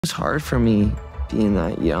It's hard for me being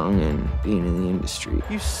that young and being in the industry.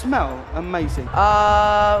 You smell amazing.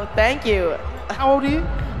 Thank you. How old are you?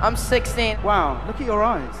 I'm 16. Wow, look at your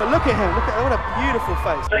eyes. But look at him, look at what a beautiful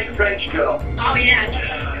face. Big French girl. Oh, yeah.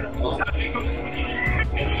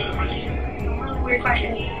 Weird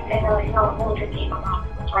question.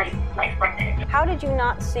 How did you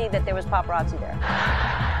not see that there was paparazzi there?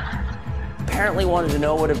 Apparently wanted to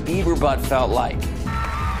know what a Bieber butt felt like.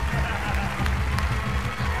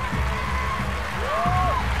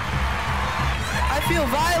 I feel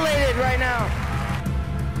violated right now.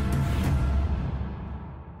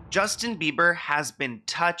 Justin Bieber has been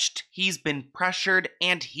touched, he's been pressured,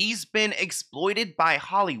 and he's been exploited by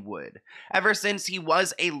Hollywood. Ever since he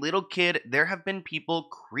was a little kid, there have been people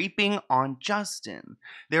creeping on Justin.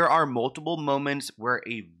 There are multiple moments where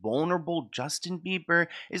a vulnerable Justin Bieber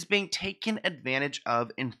is being taken advantage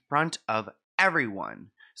of in front of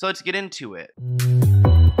everyone. So let's get into it.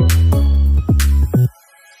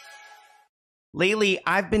 Lately,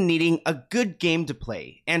 I've been needing a good game to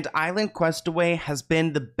play, and Island Questaway has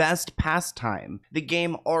been the best pastime. The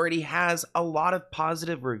game already has a lot of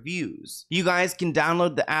positive reviews. You guys can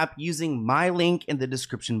download the app using my link in the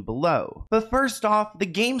description below. But first off, the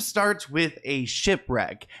game starts with a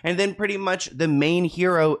shipwreck, and then pretty much the main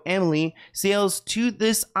hero, Emily, sails to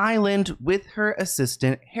this island with her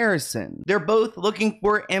assistant, Harrison. They're both looking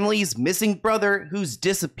for Emily's missing brother who's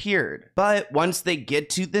disappeared. But once they get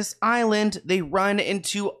to this island, they run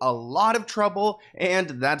into a lot of trouble, and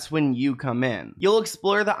that's when you come in. You'll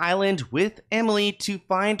explore the island with Emily to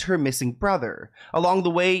find her missing brother. Along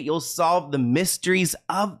the way, you'll solve the mysteries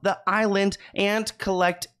of the island and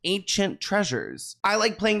collect ancient treasures. I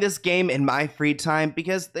like playing this game in my free time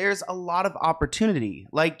because there's a lot of opportunity.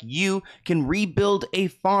 Like, you can rebuild a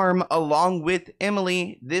farm along with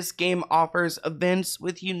Emily. This game offers events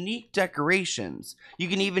with unique decorations. You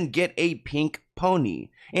can even get a pink pony.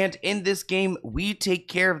 And in this game, we take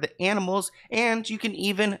care of the animals, and you can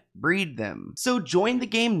even breed them. So join the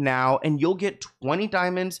game now and you'll get 20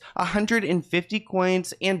 diamonds, 150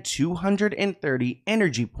 coins, and 230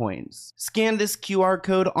 energy points. Scan this QR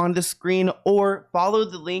code on the screen or follow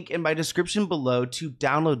the link in my description below to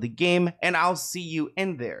download the game, and I'll see you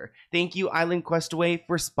in there. Thank you, Island Questaway,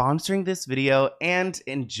 for sponsoring this video, and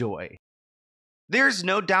enjoy. There's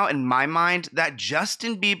no doubt in my mind that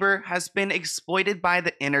Justin Bieber has been exploited by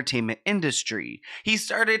the entertainment industry. He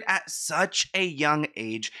started at such a young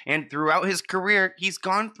age, and throughout his career, he's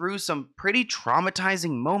gone through some pretty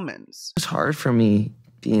traumatizing moments. It's hard for me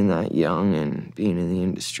being that young and being in the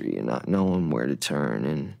industry and not knowing where to turn,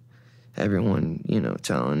 and everyone,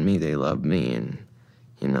 telling me they love me and,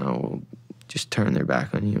 will just turn their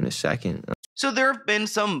back on you in a second. So there have been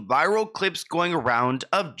some viral clips going around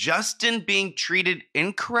of Justin being treated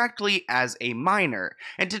incorrectly as a minor.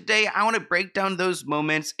 And today I want to break down those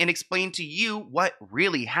moments and explain to you what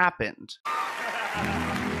really happened.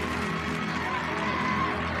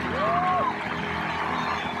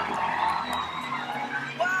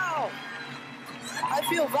 Wow! I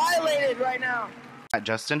feel violated right now.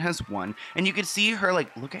 Justin has won, and you can see her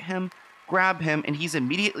look at him, grab him, and he's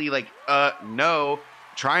immediately no,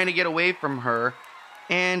 trying to get away from her.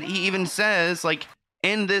 And he even says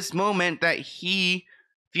in this moment that he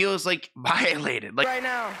feels violated right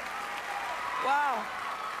now. Wow.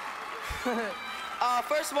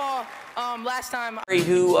 First of all, last time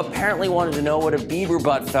who apparently wanted to know what a Bieber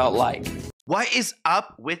butt felt like. What is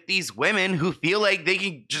up with these women who feel like they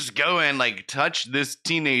can just go and touch this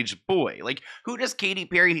teenage boy? Who does Katy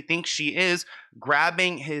Perry think she is,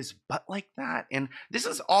 grabbing his butt like that? And this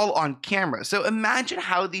is all on camera. So imagine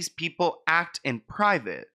how these people act in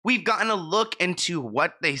private. We've gotten a look into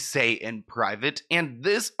what they say in private, and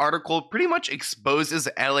this article pretty much exposes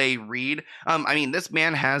L.A. Reid. This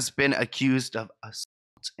man has been accused of assault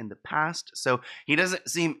in the past, so he doesn't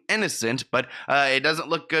seem innocent, but it doesn't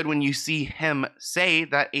look good when you see him say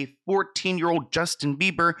that a 14-year-old Justin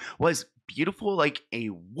Bieber was beautiful like a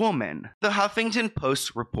woman. The Huffington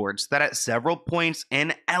Post reports that at several points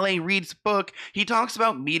in L.A. Reid's book, he talks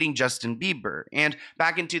about meeting Justin Bieber. And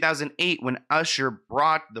back in 2008, when Usher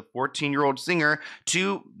brought the 14-year-old singer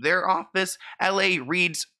to their office, L.A.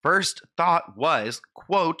 Reid's first thought was,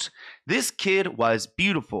 quote, "This kid was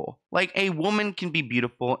beautiful. Like a woman can be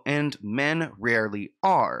beautiful and men rarely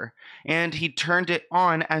are." And he turned it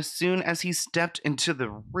on as soon as he stepped into the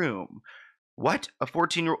room. What? A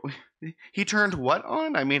 14-year-old... He turned what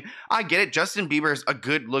on? I mean, I get it. Justin Bieber's a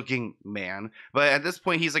good-looking man, but at this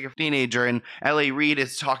point, he's like a teenager, and L.A. Reid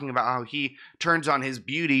is talking about how he turns on his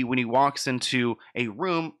beauty when he walks into a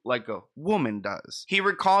room like a woman does. He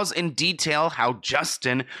recalls in detail how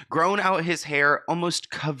Justin grown out his hair, almost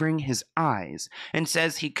covering his eyes, and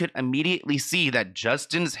says he could immediately see that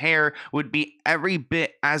Justin's hair would be every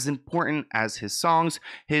bit as important as his songs,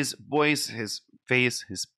 his voice, his face,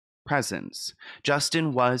 his presence.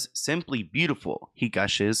 Justin was simply beautiful, he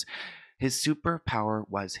gushes. His superpower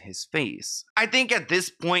was his face. I think at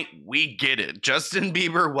this point, we get it. Justin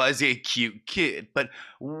Bieber was a cute kid, but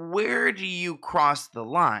where do you cross the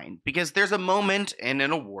line? Because there's a moment in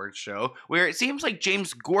an award show where it seems like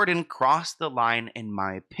James Corden crossed the line, in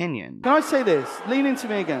my opinion. Can I say this? Lean into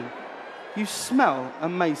me again. You smell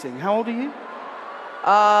amazing. How old are you?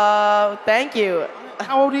 Thank you.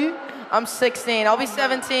 How old are you? I'm 16. I'll be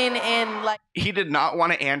 17 in like... He did not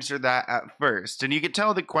want to answer that at first, and you could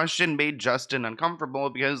tell the question made Justin uncomfortable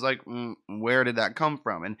because, like, where did that come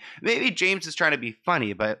from? And maybe James is trying to be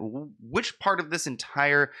funny, but which part of this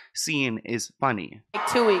entire scene is funny? like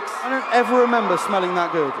 2 weeks. I don't ever remember smelling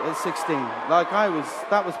that good at 16. Like,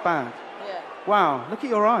 that was bad. Yeah. Wow, look at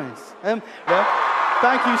your eyes. Yeah.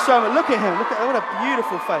 Thank you so much. Look at him. Look at what a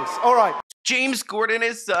beautiful face. All right. James Corden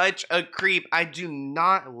is such a creep. I do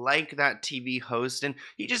not like that TV host, and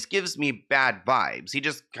he just gives me bad vibes. He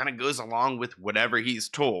just kind of goes along with whatever he's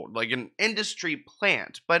told, like an industry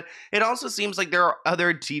plant. But it also seems like there are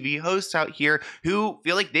other TV hosts out here who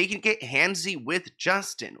feel like they can get handsy with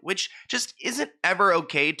Justin, which just isn't ever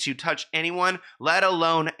okay to touch anyone, let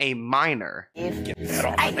alone a minor.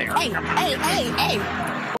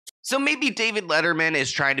 So maybe David Letterman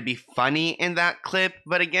is trying to be funny in that clip,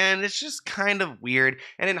 but again, it's just kind of weird.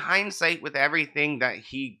 And in hindsight, with everything that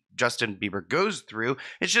Justin Bieber goes through,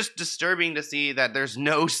 it's just disturbing to see that there's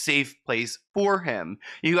no safe place for him.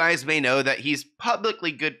 You guys may know that he's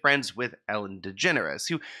publicly good friends with Ellen DeGeneres,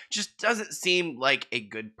 who just doesn't seem like a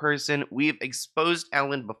good person. We've exposed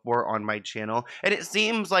Ellen before on my channel, and it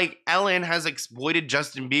seems like Ellen has exploited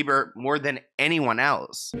Justin Bieber more than anyone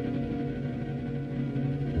else.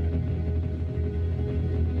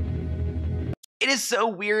 It is so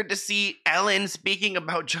weird to see Ellen speaking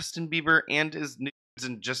about Justin Bieber and his news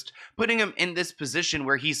and just putting him in this position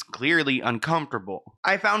where he's clearly uncomfortable.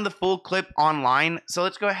 I found the full clip online, so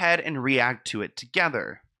let's go ahead and react to it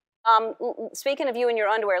together. Speaking of you in your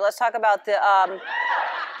underwear, let's talk about the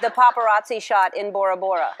paparazzi shot in Bora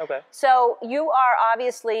Bora. Okay. So you are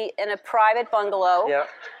obviously in a private bungalow. Yeah.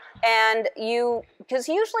 And because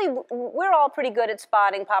usually we're all pretty good at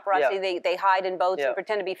spotting paparazzi. Yeah. They hide in boats Yeah. and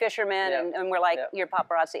pretend to be fishermen, Yeah. and we're like, Yeah. you're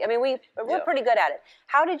paparazzi. I mean, we're Yeah. pretty good at it.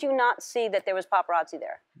 How did you not see that there was paparazzi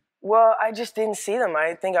there? Well, I just didn't see them.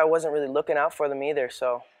 I think I wasn't really looking out for them either,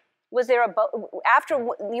 so. Was there a boat?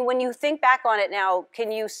 When you think back on it now,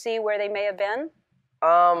 can you see where they may have been?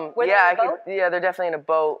 Were they yeah, in a boat? yeah, they're definitely in a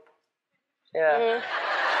boat. Yeah. Mm-hmm.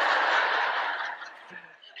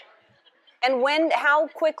 And how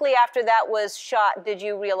quickly after that was shot did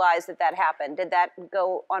you realize that happened? Did that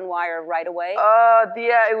go on wire right away?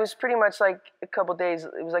 Yeah, it was pretty much like a couple days.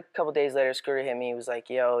 It was like a couple days later. Scooter hit me. He was like,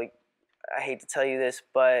 "Yo, I hate to tell you this,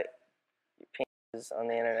 but your penis is on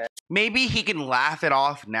the internet." Maybe he can laugh it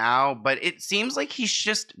off now, but it seems like he's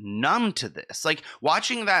just numb to this. Like,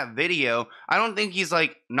 watching that video, I don't think he's,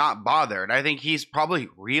 like, not bothered. I think he's probably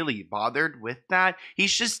really bothered with that.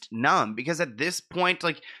 He's just numb, because at this point,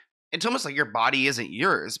 like, it's almost like your body isn't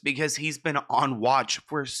yours, because he's been on watch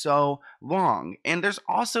for so long. And there's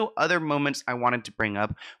also other moments I wanted to bring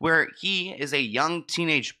up where he is a young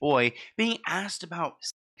teenage boy being asked about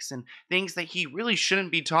and things that he really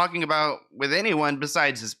shouldn't be talking about with anyone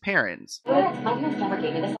besides his parents. My parents never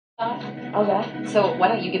gave me this stuff. Okay. So why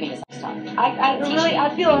don't you give me this stuff?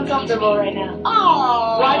 I feel uncomfortable right now.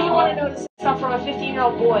 Oh. Why do you want to know this stuff from a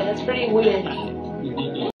 15-year-old boy? That's pretty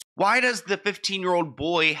weird. Why does the 15-year-old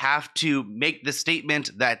boy have to make the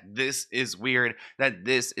statement that this is weird, that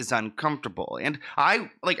this is uncomfortable? And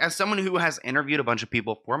I, like, as someone who has interviewed a bunch of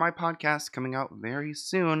people for my podcast coming out very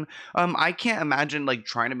soon, I can't imagine, like,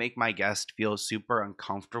 trying to make my guest feel super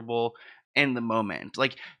uncomfortable in the moment.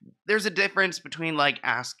 Like, there's a difference between, like,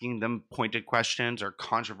 asking them pointed questions or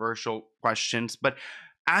controversial questions, but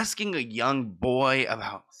asking a young boy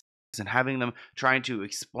about and having them trying to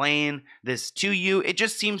explain this to you, it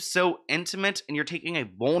just seems so intimate, and you're taking a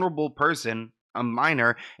vulnerable person, a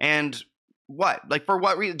minor, and what? Like, for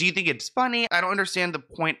what reason? Do you think it's funny? I don't understand the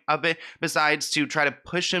point of it besides to try to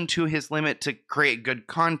push him to his limit to create good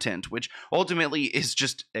content, which ultimately is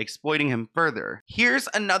just exploiting him further. Here's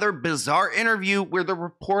another bizarre interview where the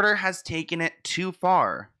reporter has taken it too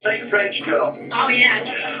far. Like French girl. Oh, yeah.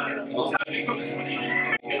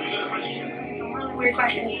 Really weird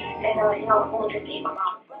question. And, only 15, my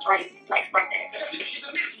mom. Right, like, birthday.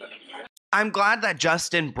 I'm glad that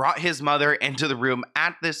Justin brought his mother into the room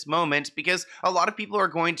at this moment because a lot of people are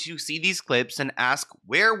going to see these clips and ask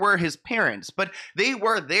where were his parents, but they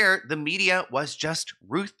were there. The media was just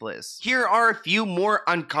ruthless. Here are a few more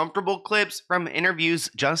uncomfortable clips from interviews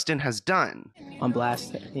Justin has done. On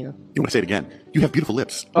blast, you know. You want to say it again? You have beautiful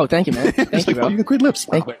lips. Oh, thank you, man. Thank you, bro. You got great lips.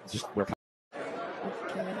 Thank you.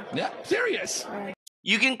 Yeah, serious.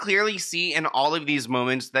 You can clearly see in all of these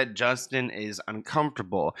moments that Justin is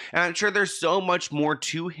uncomfortable. And I'm sure there's so much more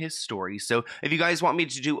to his story. So if you guys want me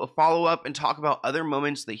to do a follow-up and talk about other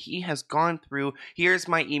moments that he has gone through, here's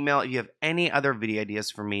my email if you have any other video ideas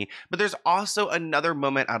for me. But there's also another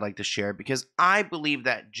moment I'd like to share because I believe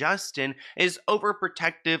that Justin is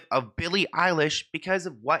overprotective of Billie Eilish because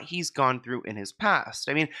of what he's gone through in his past.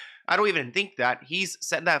 I mean, I don't even think that. He's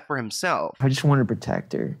said that for himself. I just want to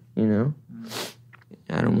protect her, you know?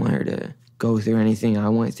 I don't want her to go through anything I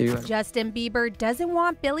went through. Justin Bieber doesn't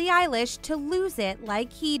want Billie Eilish to lose it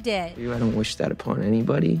like he did. I don't wish that upon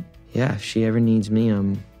anybody. Yeah, if she ever needs me,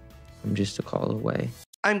 I'm just a call away.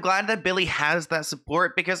 I'm glad that Billie has that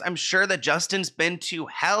support because I'm sure that Justin's been to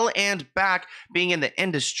hell and back being in the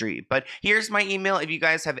industry. But here's my email if you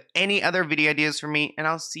guys have any other video ideas for me, and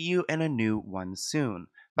I'll see you in a new one soon.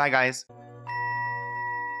 Bye, guys.